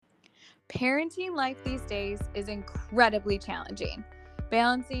Parenting life these days is incredibly challenging.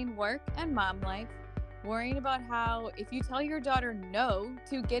 Balancing work and mom life, worrying about how if you tell your daughter no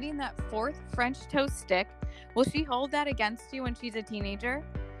to getting that fourth French toast stick, will she hold that against you when she's a teenager?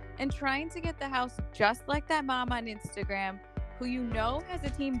 And trying to get the house just like that mom on Instagram, who you know has a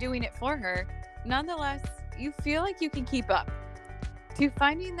team doing it for her, nonetheless, you feel like you can keep up. To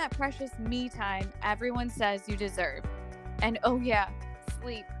finding that precious me time everyone says you deserve. And oh yeah,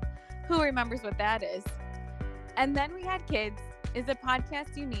 sleep. Who remembers what that is? And Then We Had Kids is a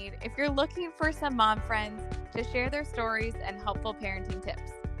podcast you need if you're looking for some mom friends to share their stories and helpful parenting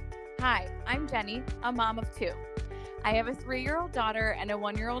tips. Hi, I'm Jenny, a mom of two. I have a 3-year-old daughter and a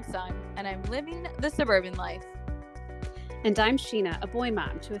 1-year-old son, and I'm living the suburban life. And I'm Sheena, a boy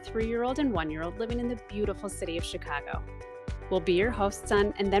mom to a 3-year-old and 1-year-old living in the beautiful city of Chicago. We'll be your hosts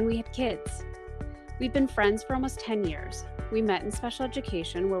on And Then We Had Kids. We've been friends for almost 10 years. We met in special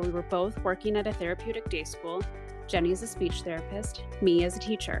education where we were both working at a therapeutic day school, Jenny as a speech therapist, me as a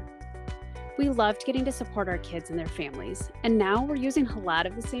teacher. We loved getting to support our kids and their families, and now we're using a lot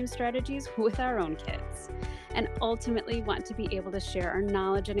of the same strategies with our own kids, and ultimately want to be able to share our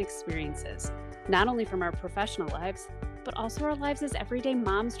knowledge and experiences, not only from our professional lives, but also our lives as everyday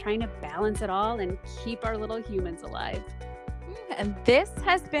moms trying to balance it all and keep our little humans alive. And this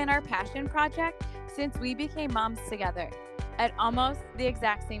has been our passion project since we became moms together at almost the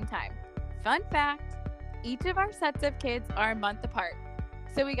exact same time. Fun fact, each of our sets of kids are a month apart,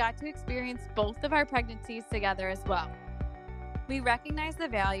 so we got to experience both of our pregnancies together as well. We recognize the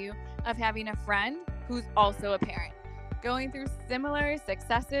value of having a friend who's also a parent, going through similar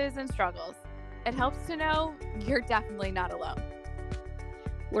successes and struggles. It helps to know you're definitely not alone.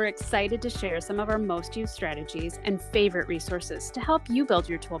 We're excited to share some of our most used strategies and favorite resources to help you build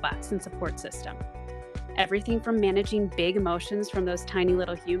your toolbox and support system. Everything from managing big emotions from those tiny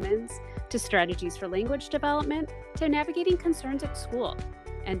little humans, to strategies for language development, to navigating concerns at school,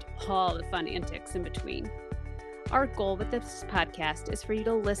 and all the fun antics in between. Our goal with this podcast is for you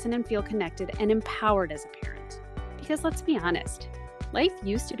to listen and feel connected and empowered as a parent. Because let's be honest, life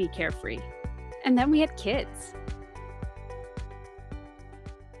used to be carefree, and then we had kids.